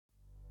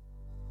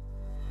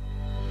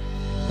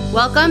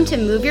Welcome to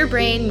Move Your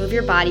Brain, Move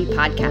Your Body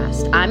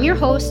podcast. I'm your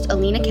host,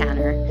 Alina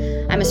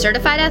Kanner. I'm a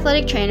certified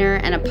athletic trainer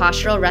and a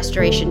postural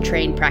restoration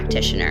trained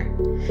practitioner.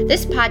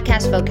 This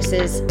podcast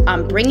focuses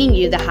on bringing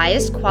you the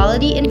highest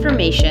quality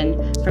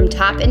information from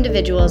top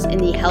individuals in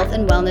the health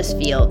and wellness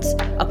fields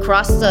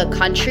across the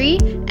country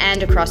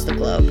and across the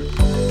globe.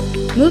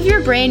 Move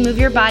Your Brain, Move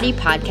Your Body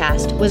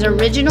podcast was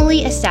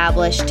originally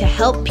established to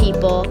help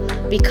people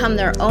become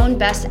their own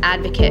best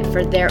advocate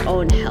for their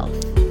own health.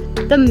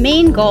 The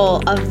main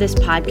goal of this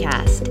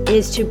podcast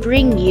is to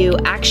bring you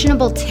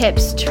actionable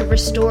tips to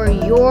restore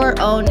your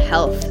own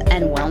health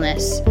and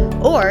wellness,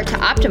 or to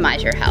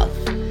optimize your health.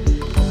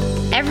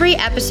 Every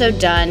episode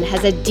done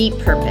has a deep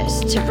purpose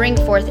to bring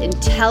forth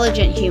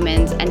intelligent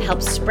humans and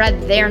help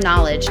spread their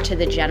knowledge to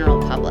the general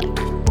public.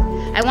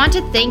 I want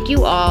to thank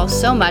you all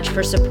so much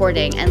for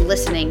supporting and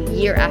listening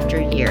year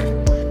after year.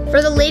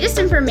 For the latest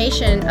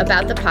information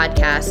about the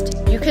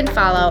podcast, you can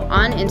follow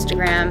on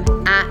Instagram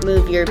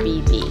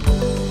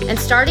 @MoveYourBB. And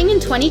starting in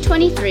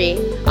 2023,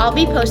 I'll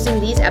be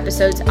posting these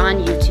episodes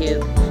on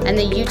YouTube, and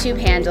the YouTube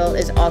handle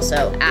is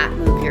also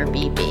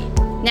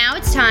 @MoveYourBB. Now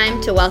it's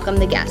time to welcome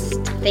the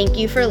guest. Thank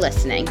you for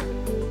listening.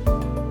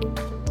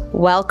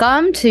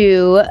 Welcome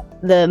to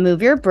the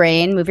Move Your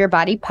Brain, Move Your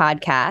Body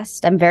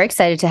podcast. I'm very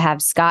excited to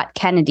have Scott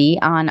Kennedy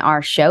on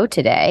our show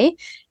today.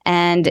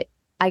 And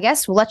I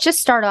guess let's just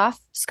start off,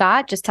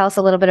 Scott, just tell us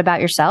a little bit about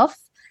yourself,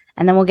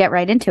 and then we'll get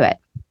right into it.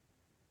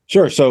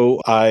 Sure.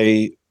 So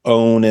I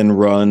own and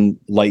run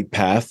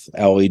LightPath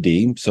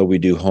LED. So we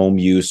do home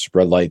use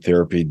red light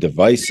therapy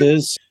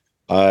devices.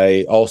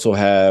 I also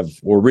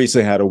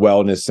recently had a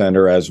wellness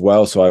center as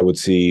well. So I would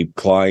see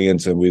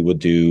clients and we would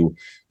do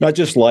not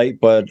just light,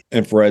 but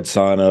infrared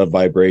sauna,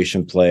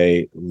 vibration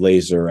play,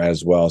 laser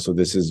as well. So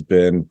this has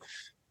been,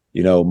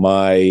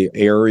 my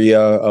area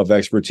of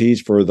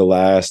expertise for the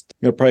last,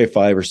 probably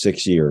 5 or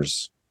 6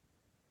 years.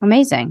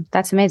 Amazing.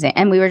 That's amazing.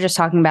 And we were just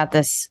talking about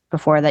this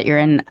before, that you're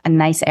in a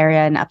nice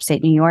area in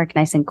upstate New York,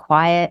 nice and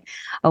quiet,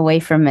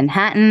 away from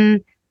Manhattan.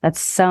 That's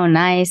so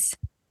nice.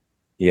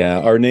 Yeah.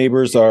 Our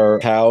neighbors are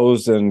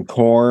cows and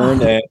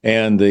corn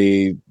and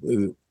the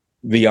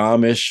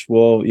Amish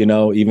will,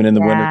 even in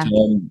the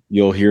wintertime,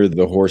 you'll hear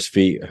the horse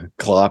feet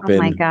clopping.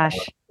 Oh my gosh.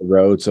 The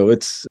road. So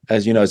it's,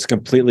 as you know, it's a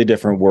completely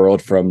different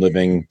world from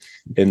living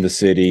in the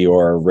city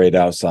or right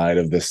outside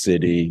of the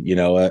city.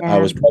 I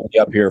was probably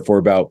up here for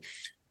about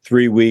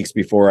 3 weeks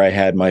before I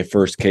had my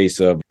first case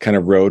of kind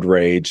of road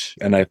rage.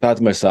 And I thought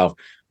to myself,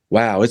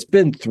 wow, it's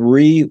been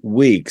 3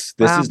 weeks.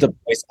 This is the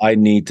place I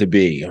need to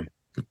be.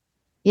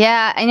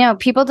 Yeah, I know.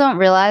 People don't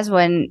realize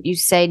when you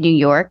say New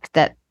York,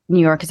 that New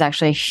York is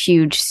actually a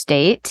huge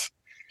state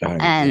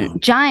and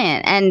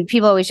giant. And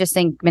people always just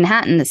think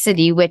Manhattan, the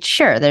city, which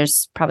sure,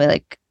 there's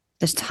probably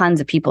there's tons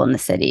of people in the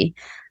city.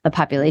 The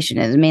population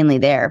is mainly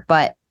there.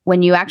 But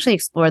when you actually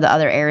explore the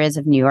other areas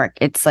of New York,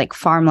 it's like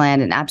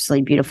farmland and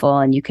absolutely beautiful.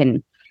 And you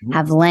can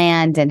have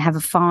land and have a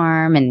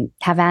farm and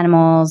have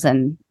animals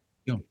and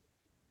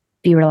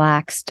be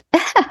relaxed.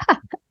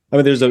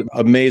 There's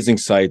amazing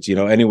sites,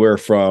 anywhere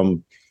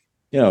from,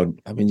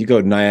 you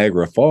go to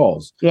Niagara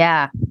Falls.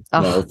 Yeah.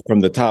 From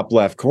the top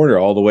left corner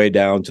all the way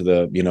down to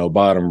the,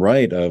 bottom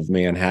right of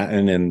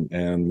Manhattan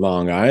and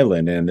Long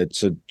Island. And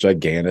it's a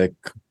gigantic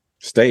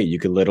state. You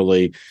could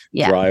literally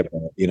drive,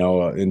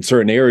 in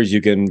certain areas,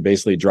 you can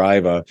basically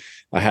drive a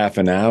half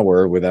an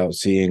hour without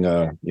seeing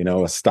a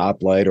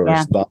stoplight or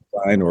a stop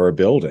sign or a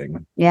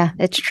building. Yeah,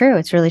 it's true.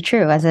 It's really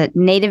true. As a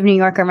native New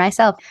Yorker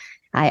myself,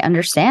 I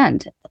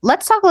understand.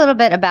 Let's talk a little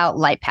bit about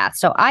LightPath.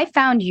 So I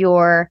found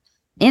your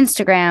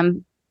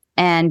Instagram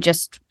and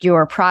just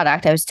your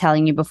product, I was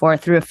telling you before,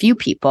 through a few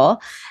people.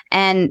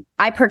 And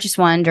I purchased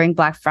one during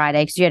Black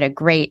Friday because you had a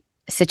great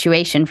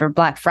situation for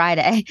Black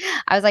Friday.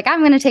 I was like, I'm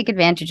going to take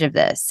advantage of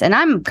this. And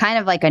I'm kind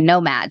of like a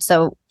nomad.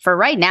 So for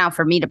right now,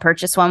 for me to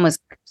purchase one was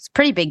a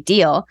pretty big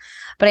deal.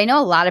 But I know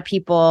a lot of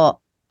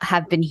people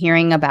have been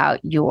hearing about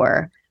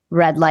your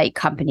red light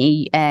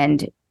company.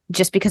 And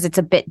just because it's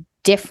a bit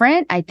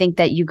different, I think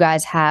that you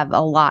guys have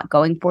a lot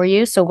going for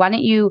you. So why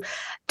don't you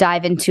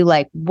dive into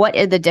what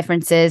are the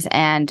differences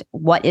and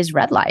what is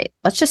red light?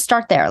 Let's just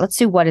start there. Let's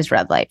do what is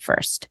red light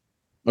first.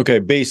 Okay,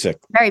 basic.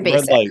 Very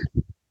basic.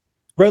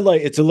 Red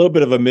light, it's a little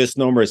bit of a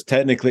misnomer. It's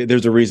technically,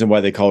 there's a reason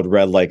why they call it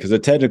red light, because the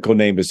technical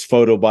name is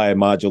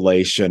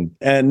photobiomodulation,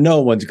 and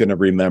no one's going to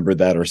remember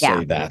that or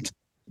say that.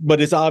 But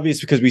it's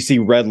obvious because we see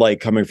red light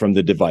coming from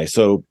the device.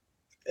 So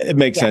it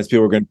makes sense.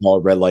 People are going to call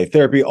it red light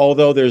therapy,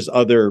 although there's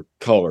other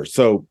colors.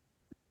 So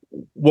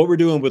what we're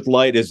doing with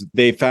light is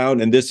they found,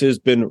 and this has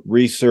been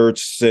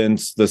researched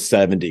since the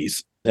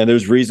 70s, and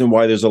there's reason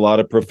why there's a lot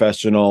of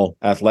professional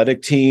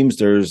athletic teams.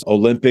 There's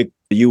Olympic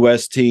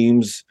US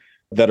teams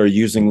that are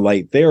using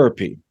light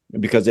therapy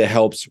because it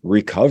helps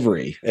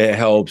recovery. It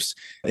helps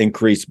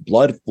increase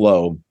blood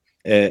flow.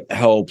 It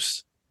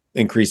helps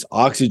increase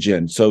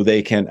oxygen so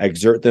they can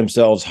exert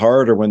themselves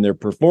harder when they're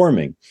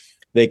performing.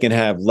 They can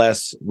have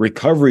less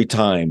recovery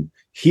time,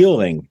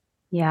 healing.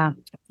 Yeah.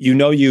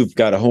 You've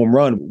got a home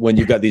run when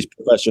you've got these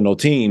professional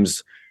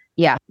teams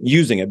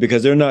using it,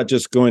 because they're not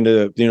just going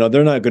to,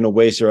 they're not going to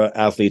waste their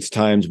athletes'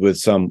 times with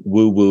some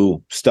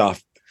woo-woo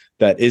stuff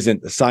that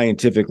isn't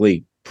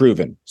scientifically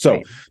proven.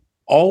 So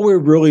all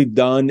we've really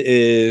done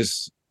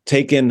is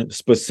taken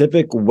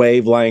specific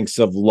wavelengths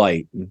of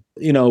light.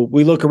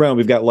 We look around,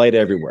 we've got light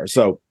everywhere.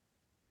 So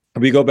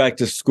we go back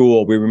to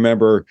school, we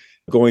remember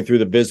going through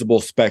the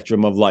visible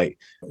spectrum of light,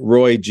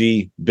 Roy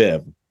G.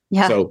 Biv.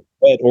 Yeah. So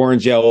red,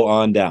 orange, yellow,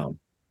 on down.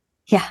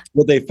 Yeah.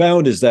 What they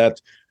found is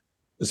that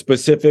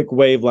specific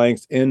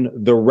wavelengths in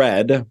the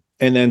red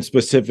and then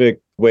specific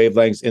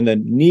wavelengths in the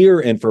near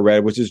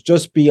infrared, which is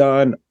just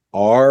beyond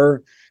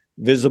our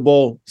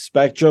visible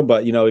spectrum.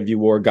 But, if you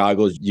wore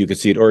goggles, you could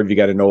see it. Or if you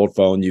got an old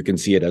phone, you can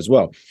see it as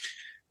well.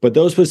 But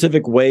those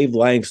specific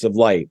wavelengths of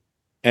light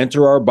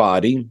enter our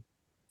body.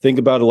 Think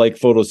about it like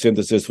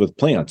photosynthesis with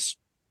plants.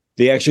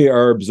 They actually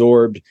are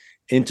absorbed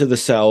into the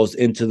cells,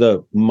 into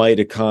the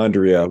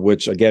mitochondria,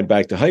 which, again,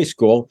 back to high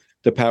school,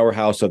 the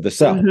powerhouse of the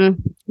cell.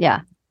 Mm-hmm.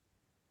 Yeah.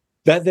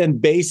 That then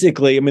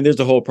basically, there's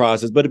a whole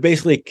process, but it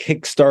basically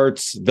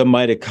kickstarts the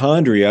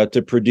mitochondria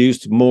to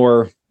produce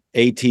more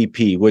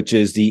ATP, which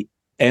is the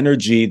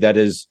energy that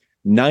is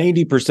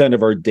 90%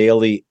 of our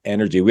daily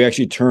energy. We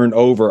actually turn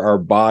over our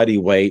body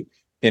weight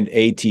in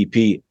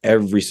ATP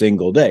every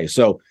single day.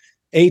 So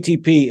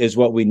ATP is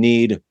what we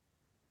need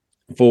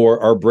for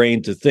our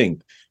brain to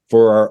think,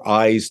 for our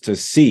eyes to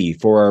see,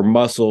 for our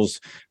muscles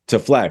to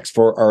flex,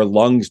 for our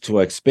lungs to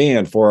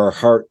expand, for our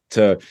heart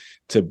to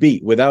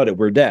beat. Without it,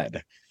 we're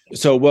dead.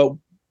 So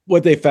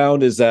what they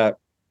found is that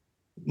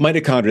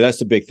mitochondria, that's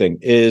the big thing,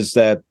 is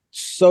that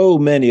so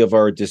many of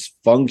our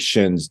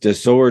dysfunctions,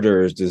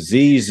 disorders,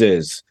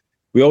 diseases,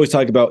 we always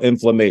talk about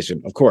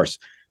inflammation. Of course,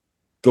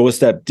 go a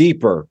step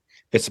deeper,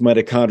 it's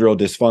mitochondrial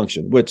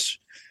dysfunction, which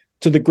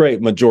to the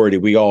great majority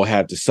we all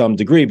have to some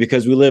degree,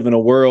 because we live in a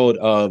world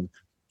of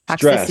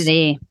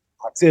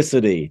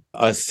toxicity,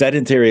 a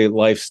sedentary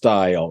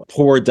lifestyle,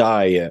 poor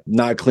diet,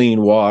 not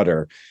clean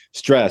water,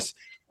 stress,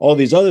 all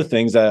these other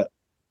things that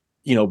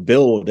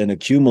build and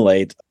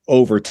accumulate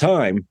over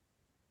time.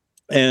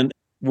 And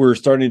we're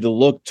starting to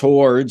look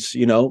towards,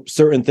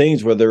 certain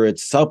things, whether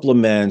it's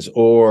supplements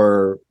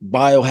or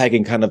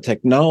biohacking kind of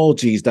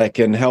technologies that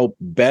can help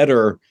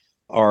better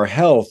our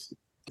health,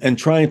 and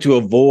trying to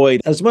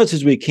avoid as much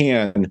as we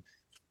can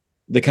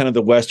the kind of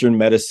the Western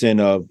medicine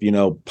of,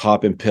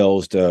 popping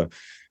pills to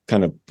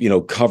kind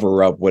of,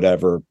 cover up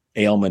whatever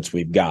ailments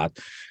we've got.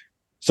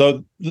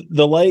 So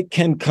the light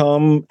can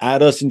come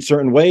at us in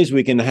certain ways.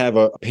 We can have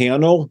a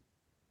panel,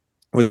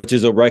 which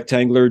is a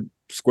rectangular,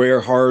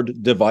 square,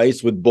 hard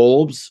device with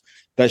bulbs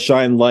that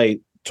shine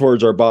light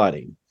towards our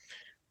body.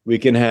 We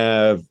can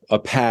have a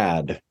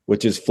pad,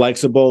 which is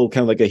flexible,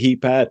 kind of like a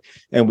heat pad,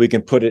 and we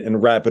can put it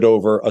and wrap it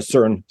over a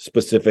certain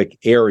specific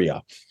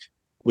area.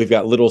 We've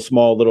got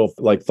small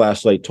like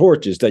flashlight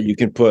torches that you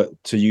can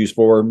put to use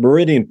for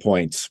meridian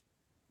points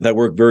that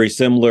work very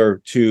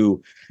similar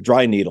to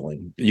dry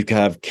needling. You can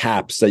have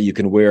caps that you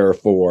can wear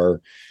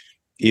for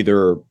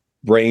either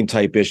brain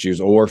type issues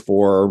or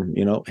for,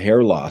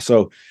 hair loss.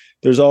 So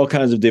there's all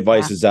kinds of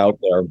devices out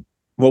there.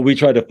 What we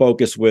try to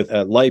focus with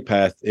at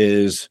LightPath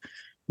is,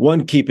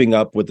 one, keeping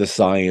up with the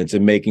science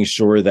and making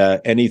sure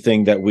that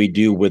anything that we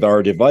do with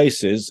our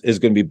devices is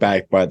going to be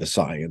backed by the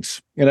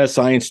science. And as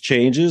science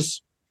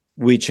changes,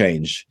 we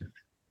change.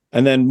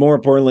 And then more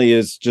importantly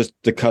is just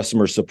the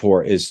customer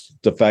support, is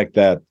the fact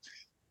that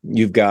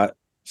you've got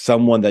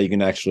someone that you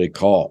can actually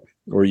call,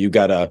 or you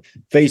got a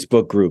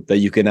Facebook group that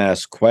you can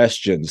ask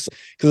questions.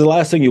 Because the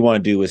last thing you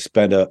want to do is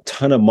spend a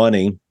ton of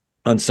money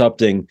on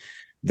something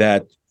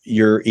that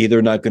you're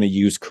either not going to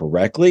use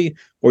correctly,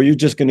 or you're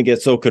just going to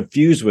get so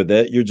confused with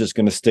it, you're just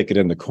going to stick it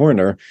in the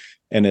corner,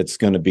 and it's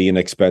going to be an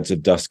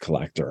expensive dust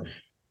collector.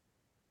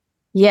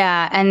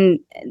 Yeah. And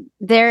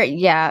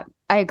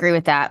I agree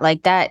with that.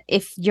 Like that,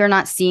 if you're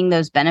not seeing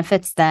those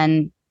benefits,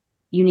 then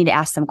you need to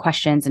ask some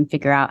questions and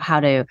figure out how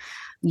to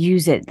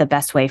use it the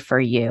best way for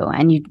you.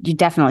 And you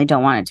definitely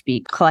don't want it to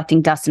be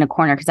collecting dust in a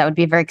corner, because that would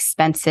be a very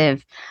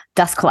expensive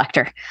dust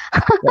collector.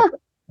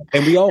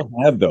 And we all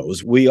have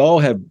those. We all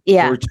have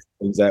purchased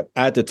things that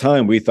at the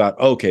time we thought,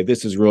 okay,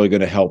 this is really going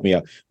to help me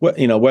out.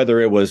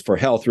 Whether it was for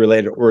health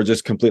related or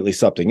just completely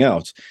something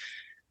else.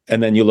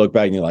 And then you look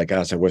back and you're like,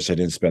 gosh, I wish I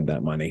didn't spend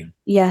that money.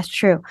 Yeah,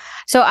 true.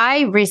 So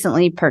I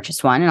recently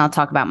purchased one, and I'll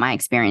talk about my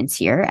experience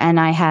here. And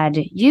I had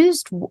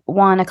used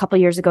one a couple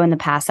years ago in the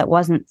past that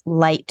wasn't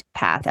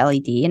LightPath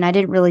LED, and I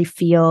didn't really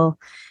feel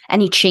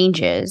any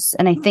changes.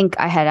 And I think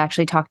I had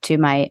actually talked to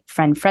my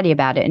friend Freddie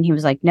about it, and he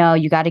was like, no,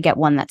 you got to get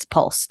one that's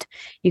pulsed.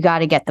 You got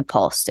to get the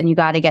pulsed, and you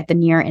got to get the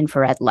near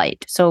infrared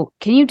light. So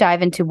can you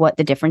dive into what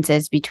the difference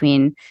is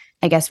between,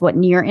 I guess, what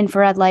near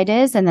infrared light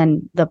is and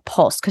then the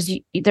pulse? Because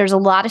there's a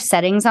lot of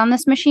settings on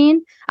this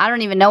machine. I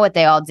don't even know what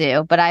they all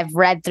do, but I've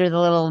read through the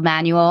little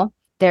manual.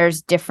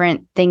 There's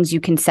different things you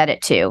can set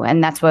it to,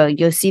 and that's where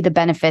you'll see the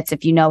benefits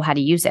if you know how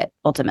to use it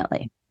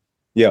ultimately.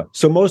 Yeah.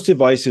 So most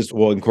devices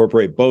will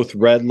incorporate both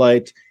red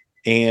light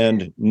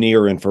and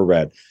near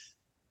infrared.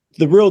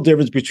 The real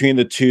difference between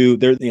the two,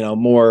 there,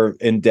 more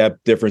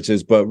in-depth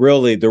differences, but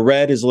really the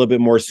red is a little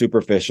bit more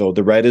superficial.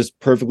 The red is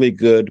perfectly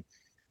good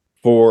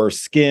for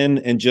skin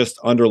and just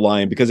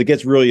underlying because it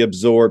gets really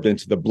absorbed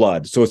into the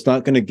blood. So it's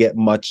not going to get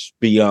much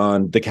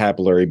beyond the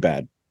capillary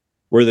bed.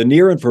 Where the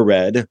near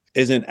infrared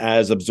isn't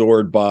as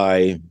absorbed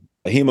by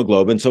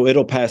hemoglobin, so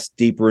it'll pass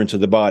deeper into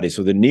the body.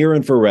 So the near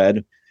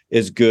infrared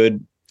is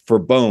good for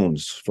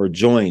bones, for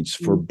joints,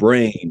 for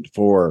brain,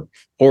 for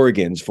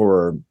organs,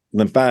 for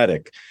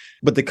lymphatic.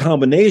 But the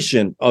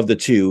combination of the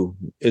two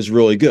is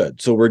really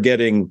good. So we're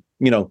getting,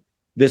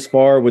 this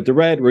far with the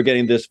red, we're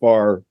getting this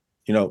far,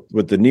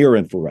 with the near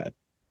infrared.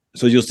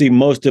 So you'll see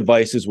most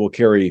devices will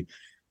carry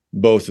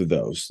both of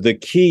those. The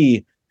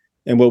key,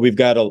 and what we've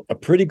got a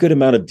pretty good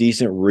amount of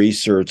decent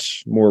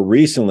research more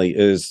recently,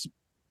 is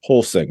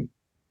pulsing.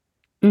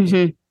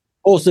 Mm-hmm.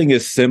 Pulsing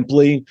is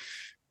simply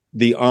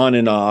the on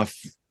and off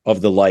of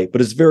the light,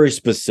 but it's very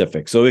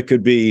specific. So it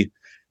could be,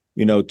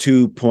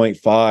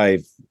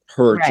 2.5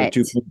 hertz right.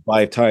 or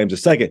 2.5 times a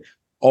second,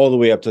 all the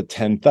way up to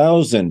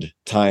 10,000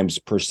 times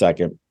per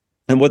second.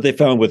 And what they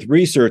found with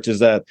research is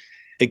that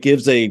it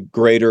gives a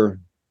greater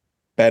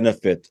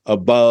benefit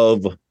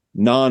above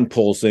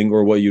non-pulsing,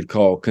 or what you'd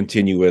call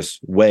continuous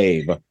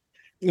wave.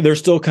 They're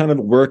still kind of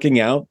working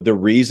out the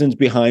reasons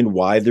behind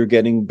why they're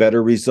getting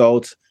better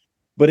results.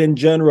 But in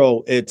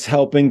general, it's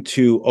helping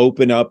to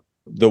open up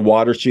the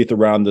water sheath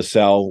around the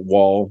cell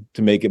wall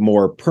to make it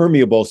more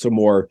permeable, so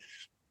more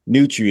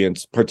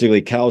nutrients,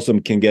 particularly calcium,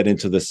 can get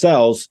into the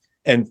cells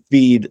and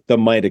feed the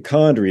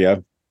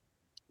mitochondria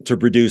to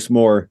produce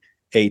more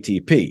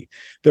ATP.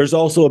 There's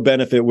also a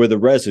benefit with the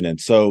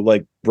resonance, so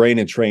like brain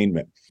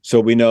entrainment. So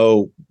we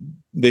know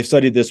they've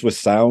studied this with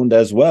sound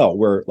as well,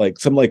 where like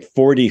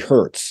 40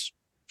 hertz,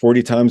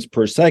 40 times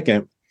per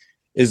second,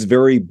 is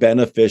very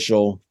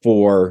beneficial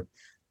for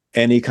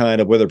any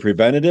kind of, whether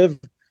preventative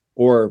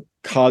or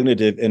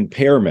cognitive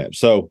impairment.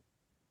 So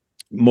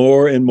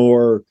more and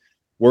more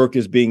work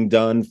is being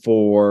done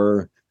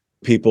for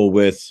people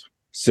with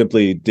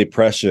simply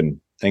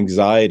depression,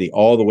 anxiety,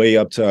 all the way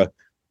up to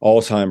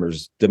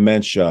Alzheimer's,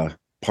 dementia,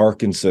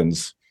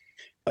 Parkinson's.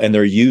 And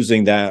they're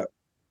using that,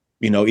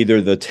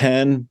 either the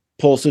 10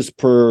 pulses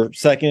per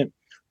second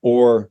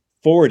or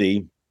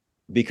 40,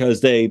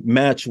 because they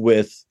match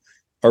with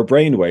our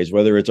brain waves,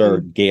 whether it's our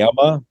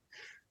gamma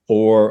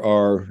or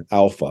our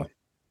alpha.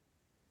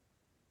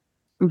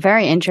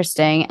 Very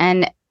interesting.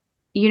 And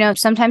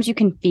sometimes you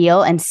can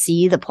feel and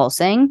see the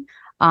pulsing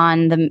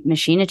on the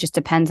machine. It just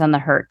depends on the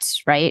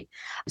hertz, right?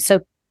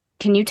 So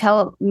can you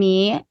tell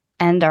me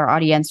and our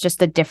audience just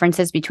the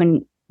differences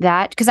between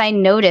that? Because I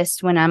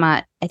noticed when I'm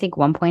at, I think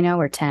 1.0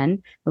 or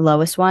 10, the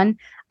lowest one,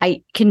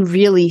 I can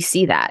really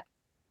see that.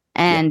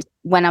 And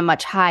when I'm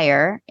much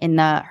higher in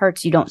the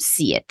hertz, you don't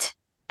see it.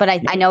 But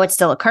I know it's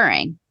still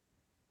occurring.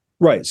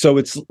 Right. So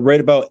it's right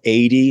about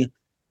 80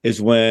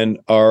 is when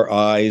our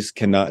eyes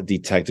cannot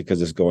detect it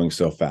because it's going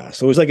so fast.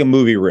 So it's like a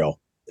movie reel.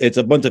 It's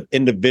a bunch of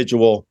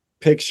individual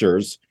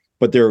pictures,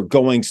 but they're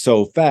going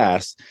so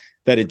fast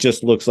that it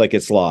just looks like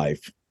it's live.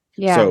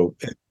 Yeah. So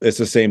it's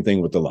the same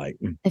thing with the light.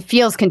 It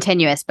feels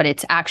continuous, but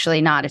it's actually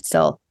not. It's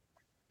still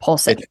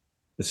pulsing.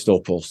 It's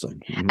still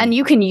pulsing. Mm-hmm. And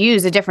you can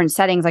use the different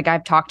settings. Like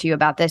I've talked to you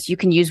about this. You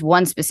can use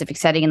one specific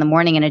setting in the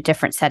morning and a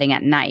different setting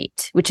at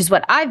night, which is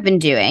what I've been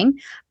doing.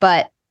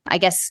 But I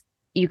guess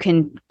you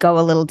can go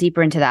a little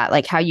deeper into that,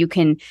 like how you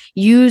can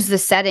use the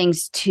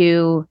settings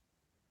to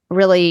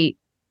really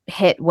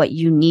hit what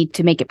you need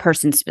to make it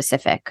person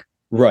specific.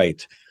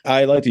 Right.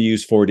 I like to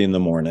use 40 in the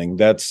morning.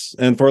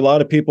 And for a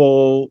lot of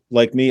people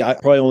like me, I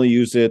probably only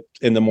use it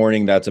in the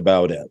morning. That's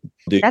about it.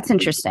 That's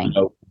interesting.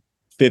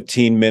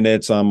 15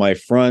 minutes on my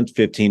front,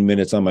 15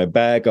 minutes on my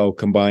back. I'll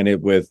combine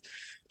it with,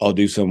 I'll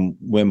do some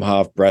Wim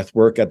Hof breath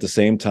work at the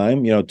same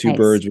time, two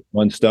birds with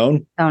one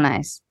stone. So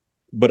nice.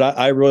 But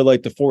I really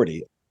like the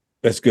 40.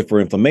 It's good for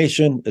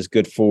inflammation. It's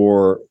good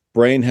for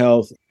brain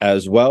health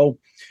as well.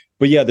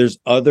 But yeah, there's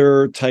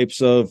other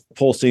types of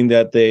pulsing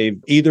that they've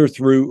either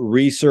through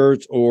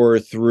research or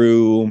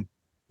through,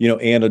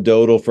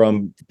 anecdotal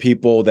from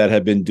people that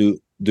have been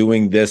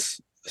doing this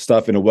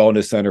stuff in a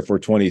wellness center for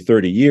 20,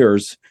 30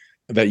 years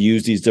that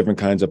use these different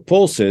kinds of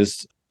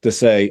pulses to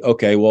say,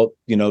 okay, well,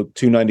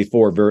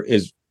 294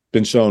 has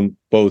been shown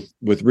both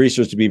with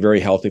research to be very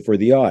healthy for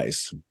the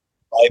eyes.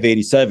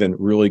 587,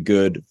 really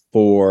good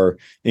for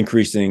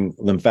increasing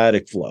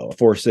lymphatic flow.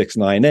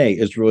 469A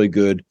is really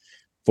good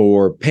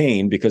for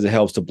pain because it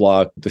helps to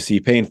block the C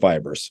pain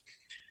fibers.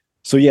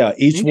 So yeah,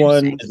 each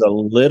one is a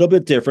little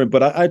bit different,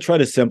 but I try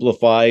to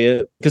simplify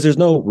it because there's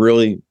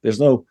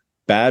no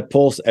bad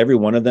pulse. Every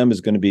one of them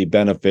is going to be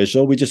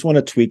beneficial. We just want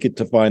to tweak it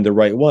to find the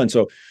right one.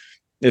 So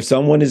if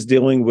someone is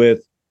dealing with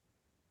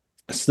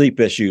sleep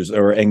issues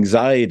or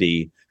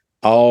anxiety,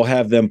 I'll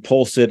have them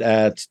pulse it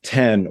at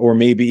 10 or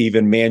maybe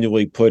even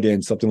manually put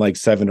in something like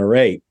 7 or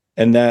 8.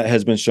 And that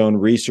has been shown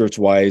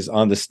research-wise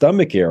on the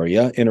stomach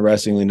area,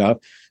 interestingly enough,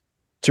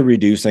 to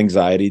reduce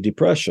anxiety,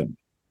 depression.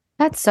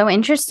 That's so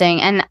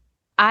interesting. And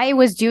I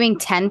was doing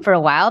 10 for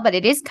a while, but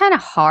it is kind of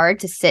hard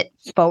to sit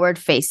forward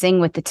facing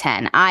with the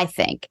 10, I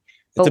think.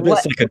 It's a bit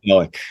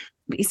psychedelic.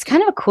 It's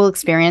kind of a cool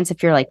experience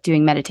if you're like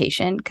doing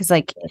meditation. Cause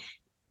like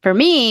for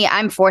me,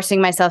 I'm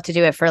forcing myself to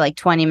do it for like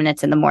 20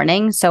 minutes in the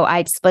morning. So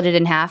I'd split it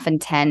in half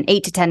and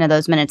 8 to 10 of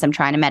those minutes I'm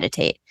trying to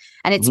meditate.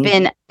 And it's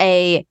been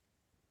a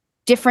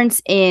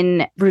difference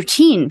in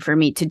routine for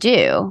me to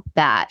do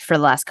that for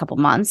the last couple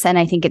months. And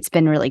I think it's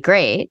been really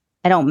great.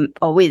 I don't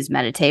always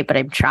meditate, but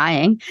I'm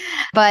trying.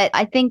 But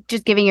I think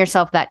just giving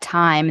yourself that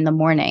time in the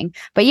morning.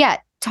 But yeah,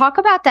 talk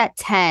about that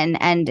 10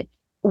 and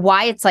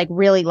why it's like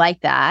really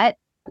like that.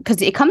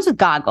 Because it comes with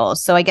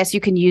goggles. So I guess you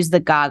can use the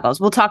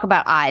goggles. We'll talk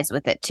about eyes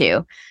with it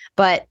too.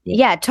 But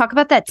yeah, talk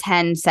about that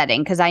 10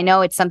 setting, because I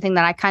know it's something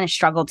that I kind of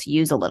struggle to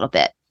use a little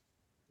bit.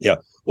 Yeah.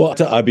 Well,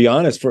 I'll be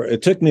honest,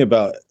 it took me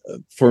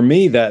for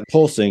me, that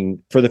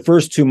pulsing for the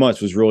first 2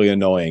 months was really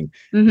annoying.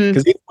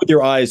 Because even with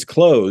your eyes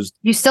closed,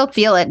 you still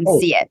feel it and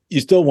see it. You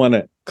still want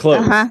to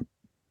close.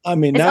 I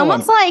mean, it's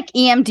almost like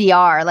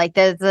EMDR, like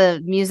there's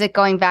the music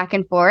going back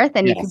and forth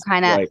and you can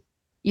kind of,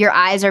 your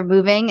eyes are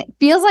moving. It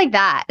feels like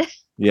that.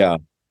 Yeah.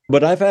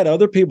 But I've had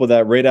other people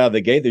that right out of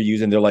the gate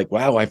they're like,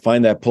 wow, I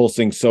find that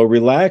pulsing so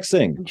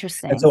relaxing.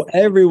 Interesting. And so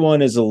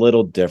everyone is a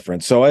little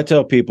different. So I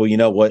tell people, you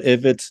know what,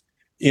 if it's,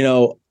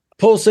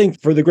 pulsing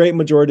for the great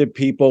majority of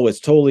people, it's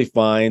totally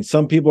fine.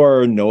 Some people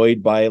are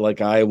annoyed by it like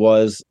I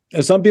was.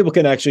 And some people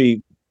can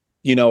actually,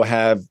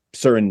 have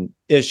certain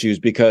issues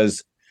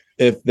because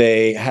if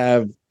they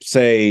have,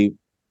 say,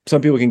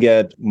 some people can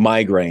get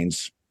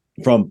migraines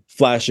from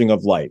flashing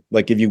of light.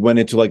 Like if you went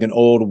into like an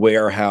old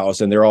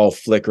warehouse and they're all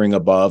flickering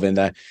above and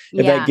that,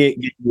 if that get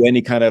you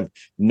any kind of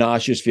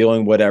nauseous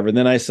feeling, whatever,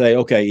 then I say,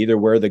 okay, either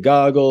wear the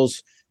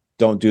goggles,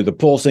 don't do the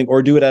pulsing,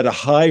 or do it at a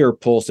higher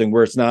pulsing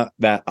where it's not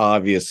that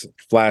obvious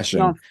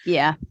flashing. Oh,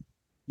 yeah.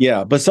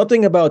 Yeah. But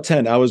something about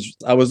 10, I was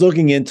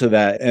looking into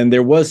that, and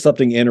there was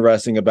something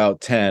interesting about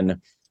 10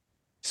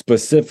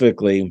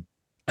 specifically,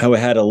 how it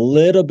had a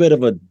little bit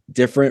of a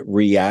different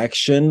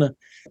reaction.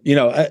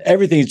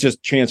 Everything's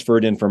just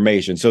transferred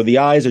information. So the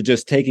eyes are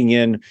just taking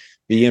in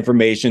the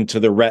information to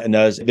the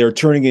retinas. They're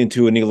turning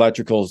into an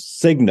electrical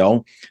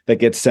signal that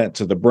gets sent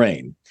to the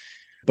brain.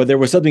 But there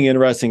was something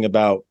interesting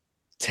about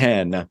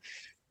 10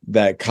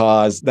 that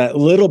caused that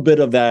little bit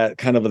of that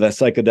kind of that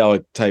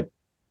psychedelic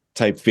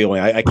type feeling.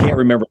 I can't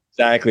remember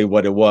exactly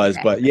what it was,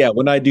 but yeah,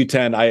 when I do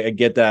 10, I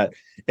get that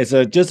it's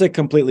just a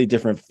completely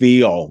different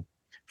feel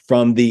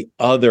from the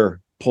other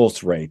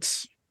pulse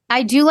rates.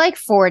 I do like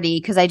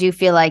 40 because I do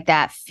feel like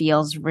that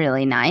feels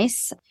really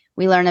nice.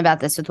 We learn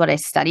about this with what I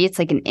study. It's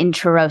like an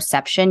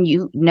interoception.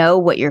 You know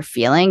what you're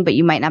feeling, but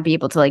you might not be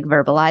able to like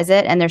verbalize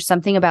it. And there's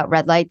something about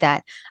red light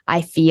that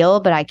I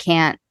feel, but I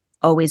can't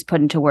always put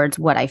into words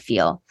what I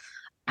feel.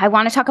 I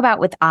want to talk about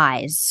with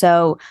eyes.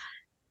 So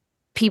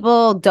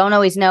people don't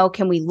always know,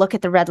 can we look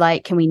at the red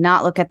light? Can we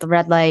not look at the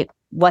red light?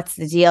 What's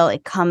the deal?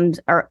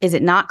 Or is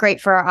it not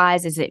great for our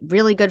eyes? Is it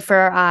really good for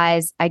our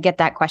eyes? I get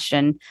that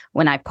question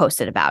when I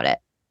posted about it.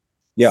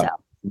 Yeah,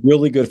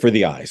 really good for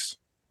the eyes.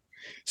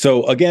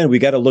 So again, we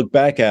got to look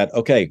back at,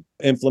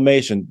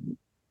 inflammation.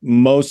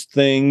 Most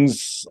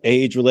things,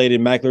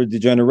 age-related macular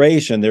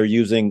degeneration, they're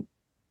using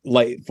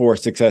light for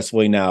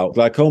successfully now.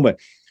 Glaucoma,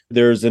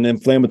 there's an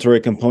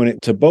inflammatory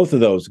component to both of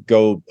those.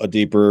 Go a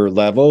deeper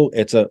level,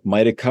 it's a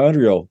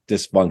mitochondrial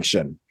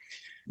dysfunction.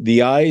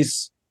 The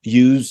eyes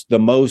use the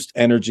most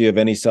energy of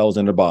any cells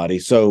in the body,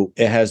 so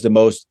it has the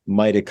most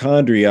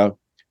mitochondria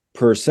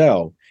per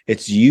cell.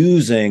 It's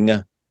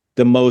using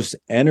the most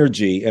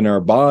energy in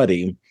our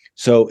body,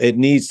 so it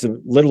needs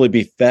to literally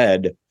be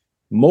fed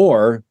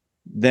more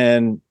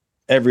than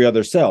every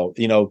other cell.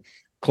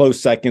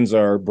 Close seconds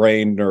are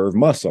brain, nerve,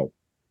 muscle.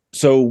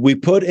 So we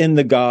put in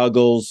the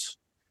goggles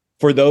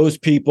for those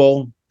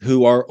people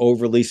who are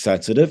overly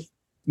sensitive.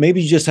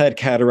 Maybe you just had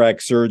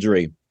cataract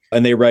surgery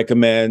and they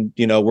recommend,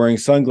 wearing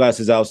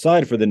sunglasses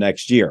outside for the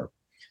next year.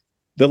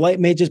 The light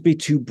may just be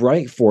too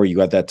bright for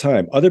you at that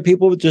time. Other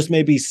people just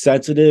may be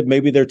sensitive.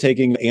 Maybe they're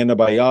taking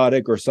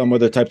antibiotic or some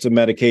other types of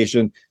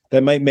medication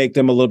that might make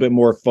them a little bit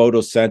more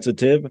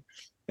photosensitive.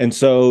 And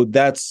so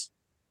that's,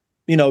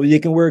 you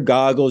can wear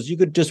goggles. You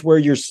could just wear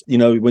your,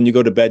 when you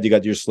go to bed, you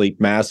got your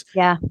sleep mask.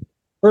 Yeah.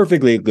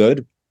 Perfectly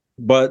good.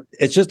 But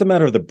it's just a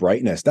matter of the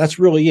brightness. That's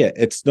really it.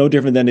 It's no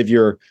different than if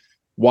you're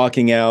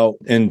walking out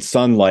in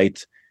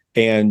sunlight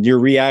and your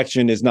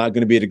reaction is not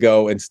going to be to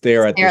go and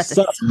stare at the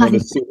sun when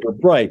it's super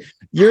bright.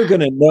 You're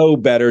going to know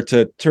better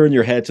to turn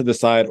your head to the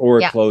side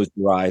or close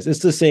your eyes.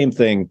 It's the same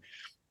thing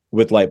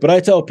with light. But I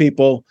tell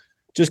people,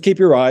 just keep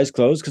your eyes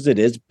closed because it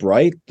is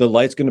bright. The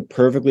light's going to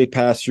perfectly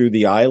pass through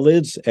the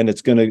eyelids, and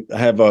it's going to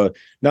have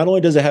not only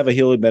does it have a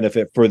healing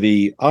benefit for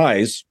the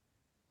eyes,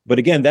 but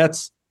again,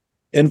 that's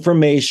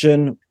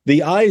information.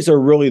 The eyes are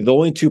really the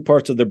only two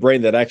parts of the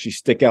brain that actually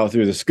stick out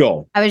through the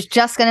skull. I was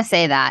just going to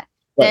say that.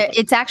 Right.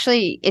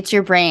 It's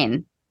your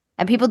brain.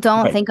 And people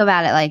don't think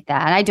about it like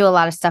that. And I do a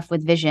lot of stuff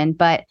with vision,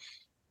 but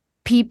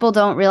people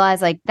don't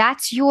realize like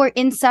that's your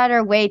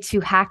insider way to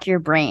hack your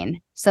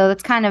brain. So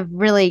that's kind of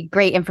really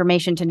great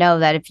information to know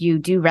that if you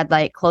do red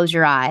light, close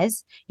your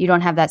eyes, you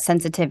don't have that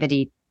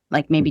sensitivity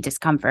like maybe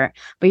discomfort,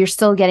 but you're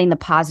still getting the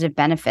positive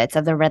benefits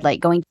of the red light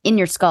going in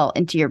your skull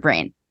into your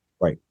brain.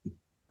 Right.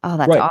 Oh,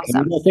 that's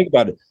awesome. And think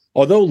about it.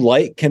 Although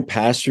light can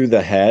pass through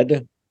the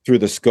head, through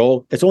the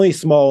skull, it's only a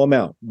small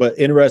amount. But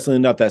interestingly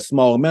enough, that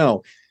small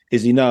amount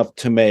is enough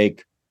to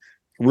make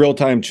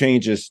real-time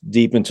changes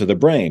deep into the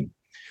brain.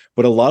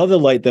 But a lot of the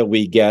light that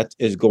we get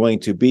is going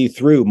to be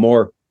through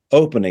more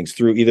openings,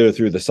 either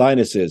through the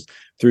sinuses,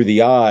 through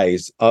the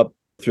eyes, up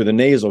through the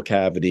nasal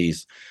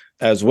cavities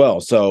as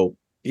well. So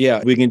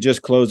yeah, we can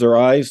just close our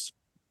eyes.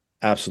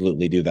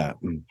 Absolutely do that.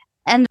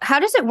 And how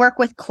does it work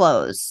with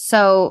clothes?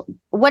 So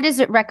what is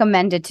it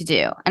recommended to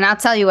do? And I'll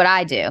tell you what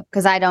I do,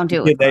 because I don't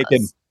do it with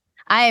clothes.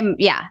 I'm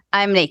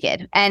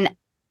naked. And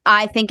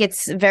I think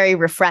it's very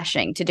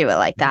refreshing to do it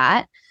like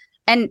that.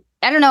 And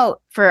I don't know,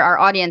 for our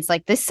audience,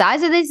 like the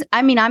size of these,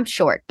 I mean, I'm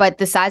short, but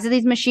the size of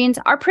these machines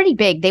are pretty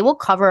big. They will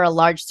cover a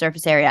large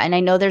surface area. And I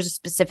know there's a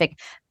specific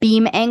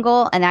beam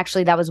angle. And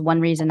actually, that was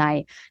one reason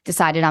I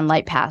decided on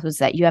LightPath, was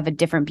that you have a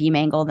different beam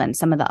angle than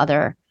some of the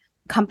other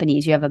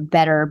companies. You have a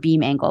better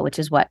beam angle, which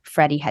is what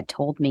Freddie had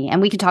told me.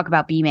 And we can talk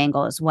about beam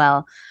angle as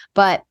well.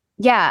 But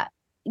yeah,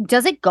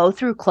 does it go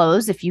through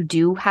clothes if you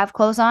do have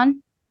clothes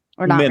on,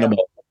 or not?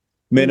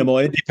 Minimal.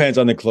 It depends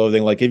on the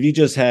clothing. Like if you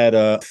just had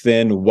a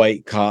thin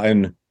white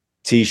cotton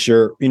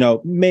t-shirt,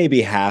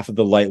 maybe half of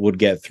the light would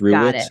get through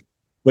it.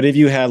 But if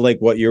you had like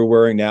what you're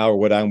wearing now or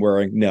what I'm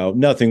wearing, no,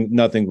 nothing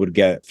would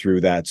get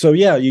through that. So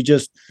yeah, you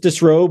just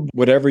disrobe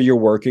whatever you're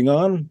working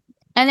on.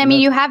 And I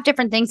mean, you have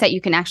different things that you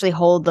can actually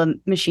hold the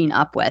machine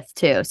up with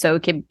too. So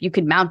you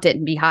could mount it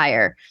and be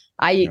higher.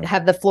 I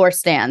have the floor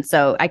stand,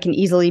 so I can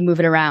easily move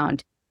it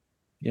around.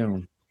 Yeah.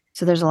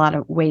 So there's a lot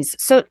of ways.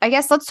 So I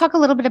guess let's talk a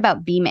little bit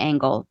about beam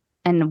angle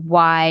and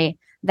why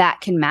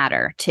that can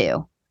matter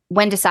too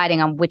when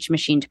deciding on which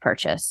machine to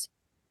purchase.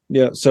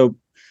 Yeah. So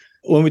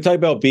when we talk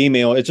about beam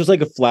angle, it's just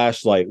like a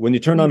flashlight. When you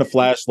turn on a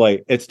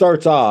flashlight, it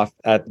starts off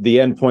at the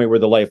end point where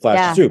the light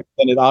flashes through,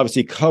 and it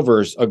obviously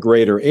covers a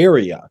greater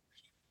area.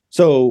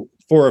 So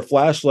for a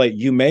flashlight,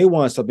 you may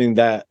want something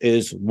that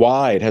is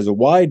wide, has a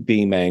wide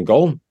beam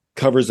angle,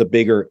 covers a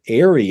bigger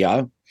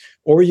area,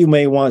 or you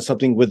may want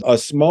something with a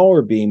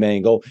smaller beam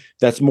angle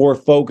that's more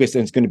focused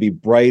and it's going to be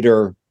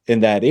brighter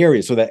in that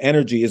area. So that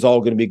energy is all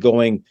going to be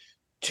going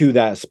to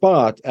that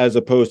spot, as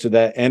opposed to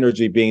that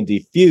energy being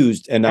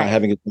diffused and not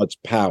having as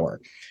much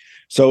power.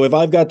 So if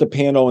I've got the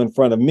panel in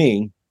front of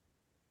me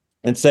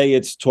and say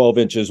it's 12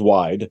 inches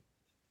wide,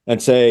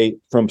 and say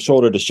from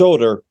shoulder to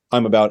shoulder,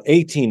 I'm about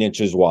 18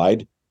 inches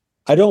wide,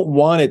 I don't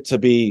want it to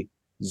be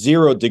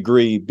 0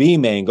 degree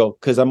beam angle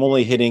because I'm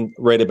only hitting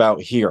right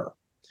about here.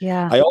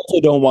 Yeah. I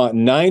also don't want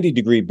 90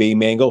 degree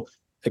beam angle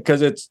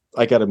because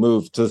I got to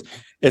move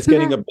it's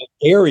getting a big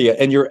area,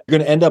 and you're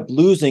going to end up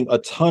losing a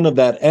ton of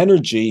that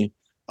energy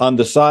on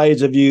the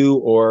sides of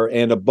you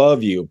and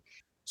above you.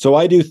 So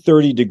I do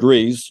 30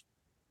 degrees,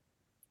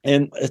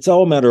 and it's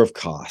all a matter of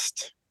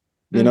cost.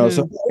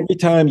 So every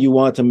time you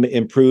want to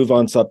improve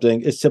on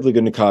something, it's simply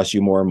going to cost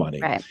you more money.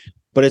 Right.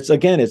 But it's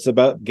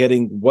about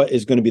getting what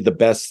is going to be the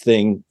best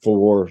thing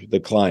for the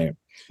client.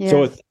 Yeah.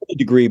 So a 30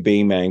 degree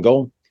beam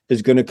angle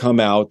is going to come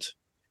out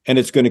and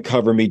it's going to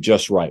cover me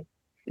just right.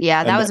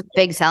 Yeah, that was a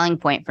big selling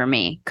point for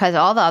me, because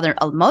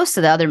most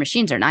of the other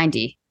machines are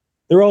 90.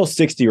 They're all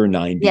 60 or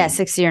 90. Yeah,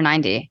 60 or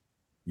 90.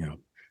 Yeah.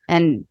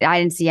 And I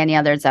didn't see any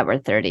others that were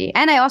 30.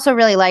 And I also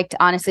really liked,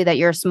 honestly, that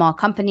you're a small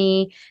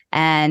company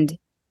and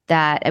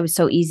that it was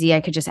so easy.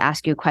 I could just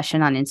ask you a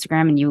question on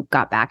Instagram and you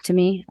got back to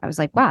me. I was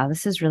like, wow,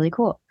 this is really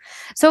cool.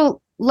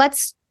 So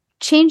let's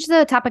change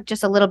the topic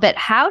just a little bit.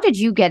 How did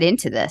you get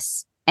into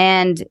this?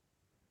 And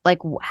like,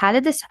 how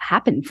did this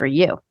happen for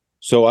you?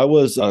 So I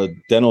was a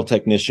dental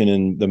technician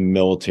in the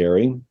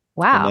military.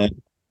 Wow. And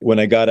then when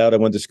I got out, I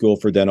went to school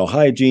for dental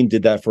hygiene,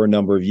 did that for a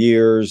number of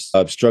years.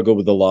 I've struggled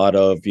with a lot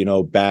of,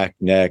 back,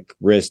 neck,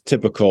 wrist,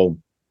 typical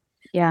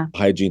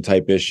hygiene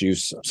type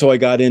issues. So I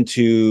got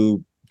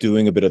into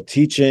doing a bit of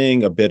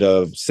teaching, a bit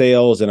of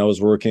sales, and I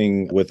was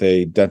working with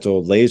a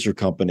dental laser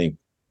company.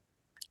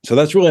 So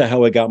that's really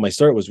how I got my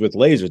start, was with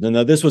lasers. And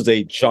now this was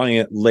a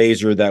giant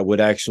laser that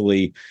would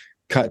actually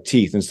cut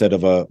teeth instead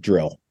of a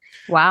drill.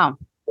 Wow.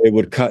 It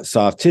would cut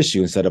soft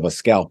tissue instead of a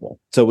scalpel.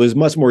 So it was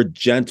much more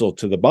gentle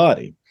to the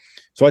body.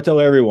 So I tell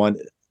everyone,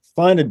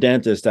 find a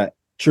dentist that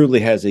truly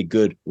has a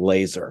good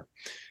laser,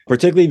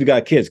 particularly if you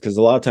got kids, because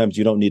a lot of times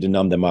you don't need to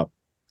numb them up.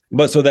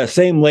 But so that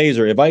same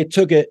laser, if I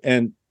took it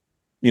and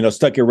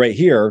stuck it right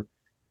here,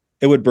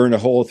 it would burn a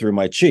hole through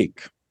my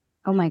cheek.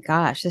 Oh my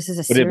gosh, this is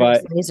a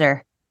serious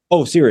laser.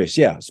 Oh, serious,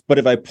 yes. But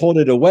if I pulled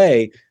it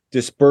away,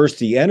 dispersed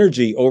the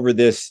energy over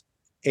this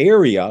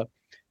area,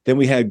 then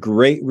we had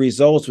great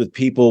results with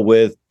people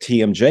with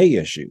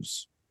TMJ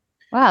issues.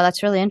 Wow,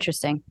 that's really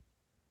interesting.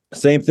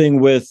 Same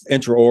thing with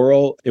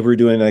intraoral. If we're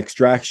doing an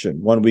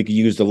extraction, we could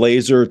use the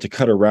laser to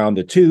cut around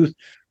the tooth,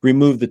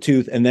 remove the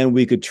tooth, and then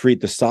we could treat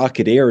the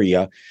socket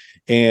area.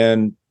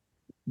 And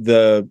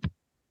the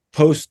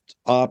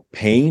post-op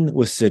pain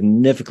was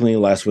significantly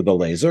less with the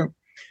laser.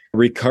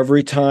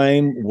 Recovery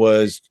time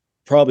was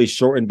probably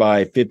shortened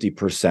by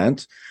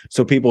 50%.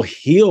 So people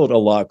healed a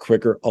lot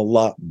quicker, a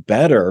lot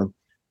better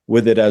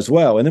with it as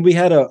well. And then we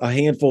had a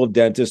handful of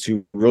dentists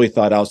who really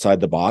thought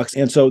outside the box.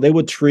 And so they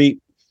would treat,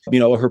 a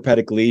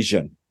herpetic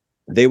lesion.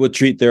 They would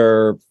treat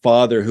their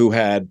father who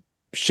had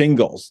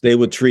shingles. They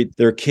would treat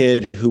their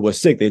kid who was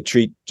sick. They'd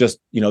treat just,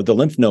 the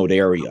lymph node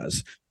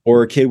areas,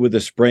 or a kid with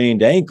a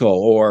sprained ankle.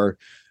 Or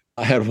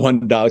I had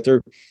one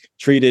doctor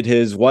treated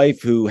his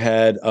wife who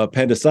had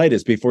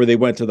appendicitis before they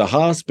went to the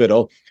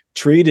hospital,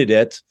 treated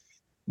it,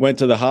 went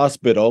to the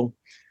hospital,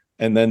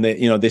 and then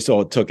they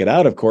still took it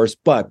out, of course,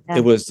 but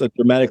it was a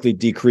dramatically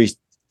decreased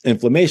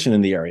inflammation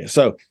in the area.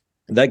 So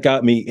that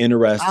got me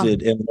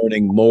interested in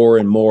learning more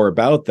and more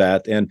about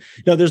that. And,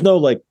 there's no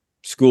like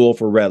school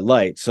for red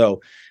light.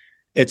 So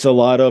it's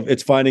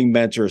it's finding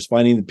mentors,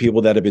 finding the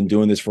people that have been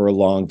doing this for a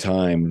long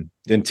time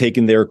and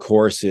taking their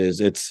courses.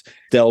 It's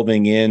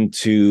delving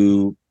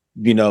into,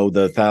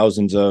 the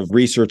thousands of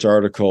research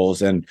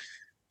articles and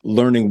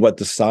learning what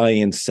the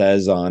science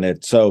says on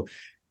it. So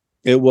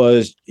it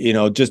was,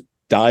 just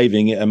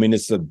diving. I mean,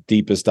 it's the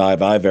deepest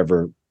dive I've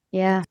ever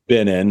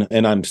been in,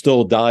 and I'm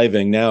still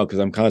diving now because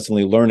I'm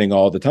constantly learning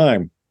all the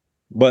time.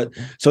 But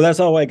so that's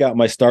how I got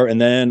my start.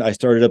 And then I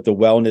started up the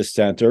wellness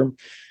center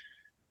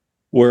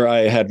where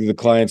I had the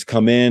clients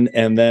come in.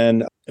 And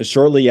then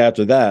shortly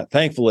after that,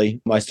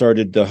 thankfully, I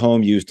started the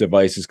home use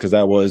devices because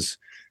that was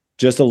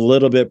just a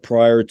little bit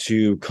prior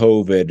to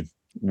COVID,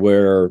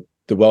 where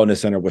the wellness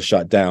center was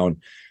shut down.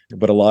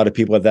 But a lot of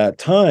people at that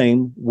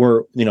time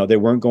were, they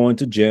weren't going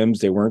to gyms,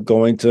 they weren't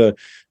going to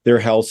their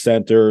health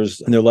centers.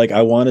 And they're like,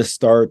 I want to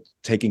start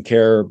taking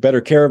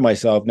better care of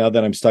myself now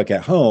that I'm stuck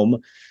at home.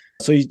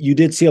 So you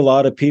did see a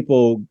lot of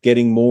people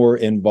getting more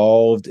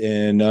involved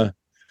in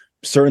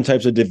certain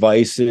types of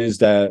devices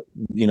that,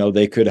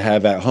 they could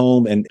have at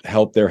home and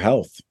help their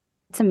health.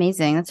 It's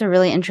amazing. That's a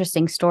really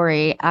interesting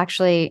story.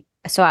 Actually,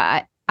 so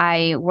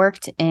I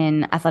worked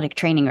in athletic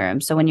training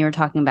rooms. So when you were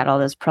talking about all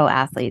those pro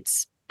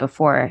athletes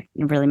before,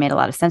 it really made a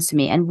lot of sense to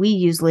me. And we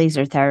use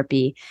laser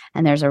therapy,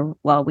 and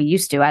we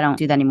used to, I don't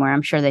do that anymore.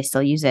 I'm sure they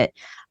still use it,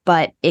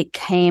 but it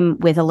came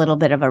with a little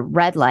bit of a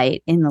red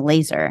light in the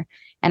laser.